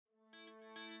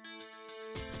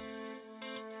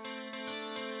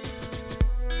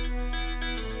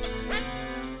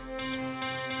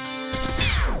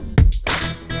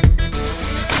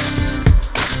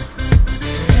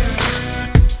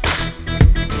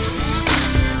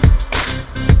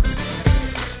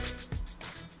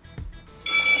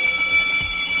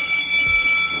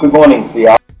Good morning,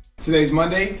 CI. Today's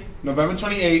Monday, November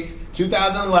 28th,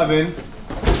 2011.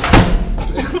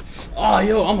 Oh,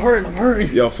 yo, I'm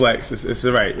hurting. Yo, Flex, it's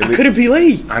alright. I couldn't be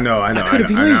late. I know. I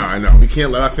know. We can't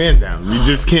let our fans down. We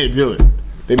just can't do it.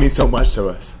 They mean so much to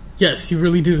us. Yes, you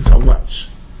really do. So much.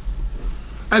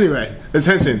 Anyway,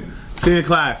 attention, senior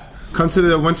class. Come to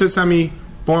the winter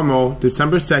semi-formal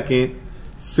December 2nd,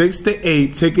 6 to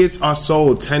 8. Tickets are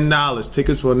sold $10.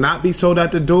 Tickets will not be sold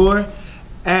at the door,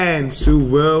 and so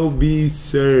will be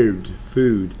served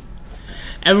food.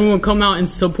 Everyone come out and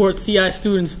support CI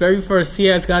students' very first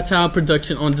CI's Got Talent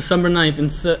production on December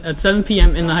 9th at 7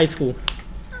 p.m. in the high school.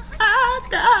 I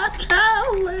got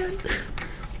talent.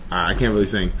 I can't really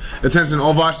sing. Attention,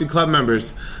 all varsity club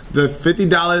members. The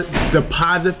 $50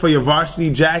 deposit for your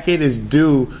varsity jacket is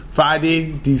due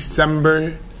Friday,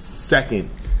 December 2nd.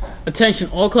 Attention,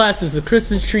 all classes. The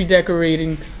Christmas tree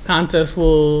decorating contest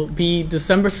will be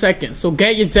December 2nd. So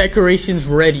get your decorations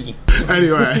ready.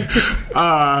 Anyway,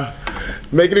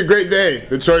 make it a great day.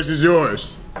 The choice is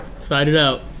yours. Side it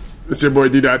out. It's your boy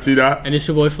D.T. And it's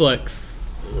your boy Flex.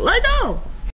 Let go.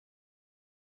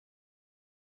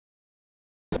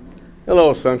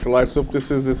 Hello, Central Islip.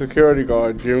 This is the security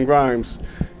guard, Jim Grimes.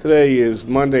 Today is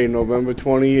Monday, November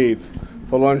 28th.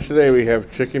 For lunch today, we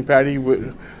have chicken patty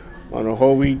on a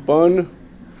whole wheat bun,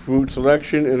 fruit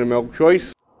selection, and a milk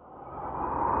choice.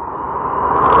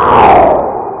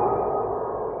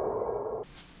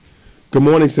 Good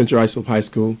morning, Central Islip High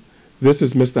School. This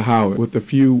is Mr. Howard with a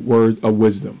few words of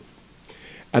wisdom.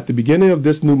 At the beginning of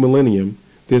this new millennium,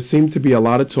 there seemed to be a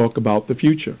lot of talk about the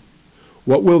future.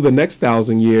 What will the next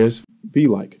 1,000 years be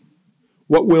like?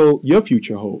 What will your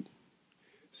future hold?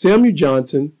 Samuel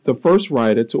Johnson, the first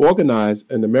writer to organize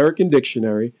an American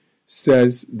dictionary,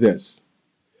 says this: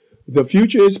 the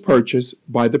future is purchased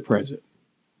by the present.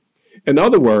 In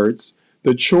other words,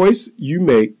 the choice you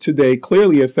make today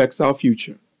clearly affects our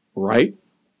future, right?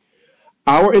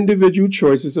 Our individual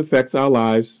choices affect our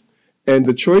lives, and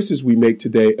the choices we make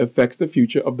today affects the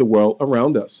future of the world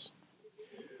around us.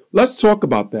 Let's talk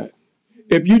about that.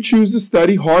 If you choose to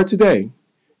study hard today,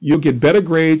 you'll get better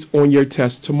grades on your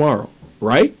test tomorrow,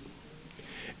 right?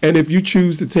 And if you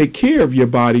choose to take care of your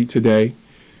body today,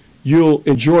 you'll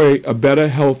enjoy a better,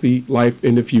 healthy life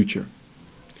in the future.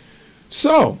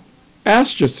 So,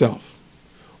 ask yourself,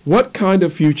 what kind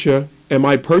of future am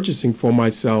I purchasing for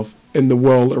myself and the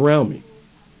world around me?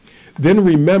 Then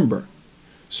remember,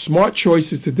 smart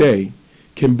choices today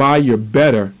can buy you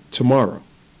better tomorrow.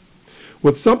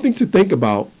 With something to think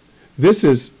about, this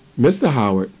is Mr.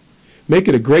 Howard. Make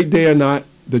it a great day or not,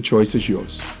 the choice is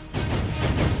yours.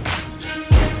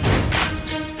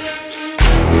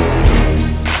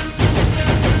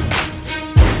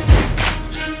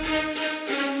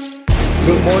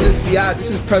 Good morning, CI.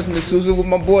 This is President Susan with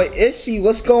my boy Ishi.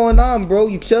 What's going on, bro?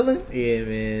 You chilling? Yeah,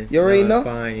 man. You already know?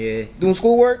 Fine, yeah. Doing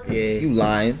schoolwork? Yeah. You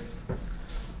lying.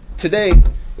 Today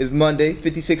is Monday,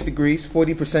 56 degrees,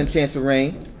 40% chance of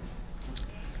rain.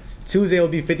 Tuesday will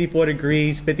be 54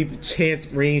 degrees, 50 chance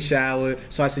rain shower.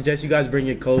 So I suggest you guys bring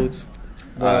your coats.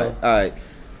 All right.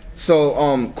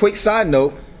 So, quick side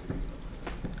note.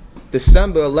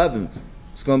 December 11th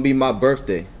is going to be my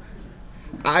birthday.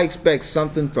 I expect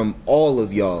something from all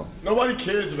of y'all. Nobody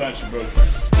cares about your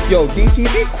birthday. Yo,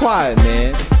 DT, be quiet,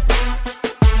 man.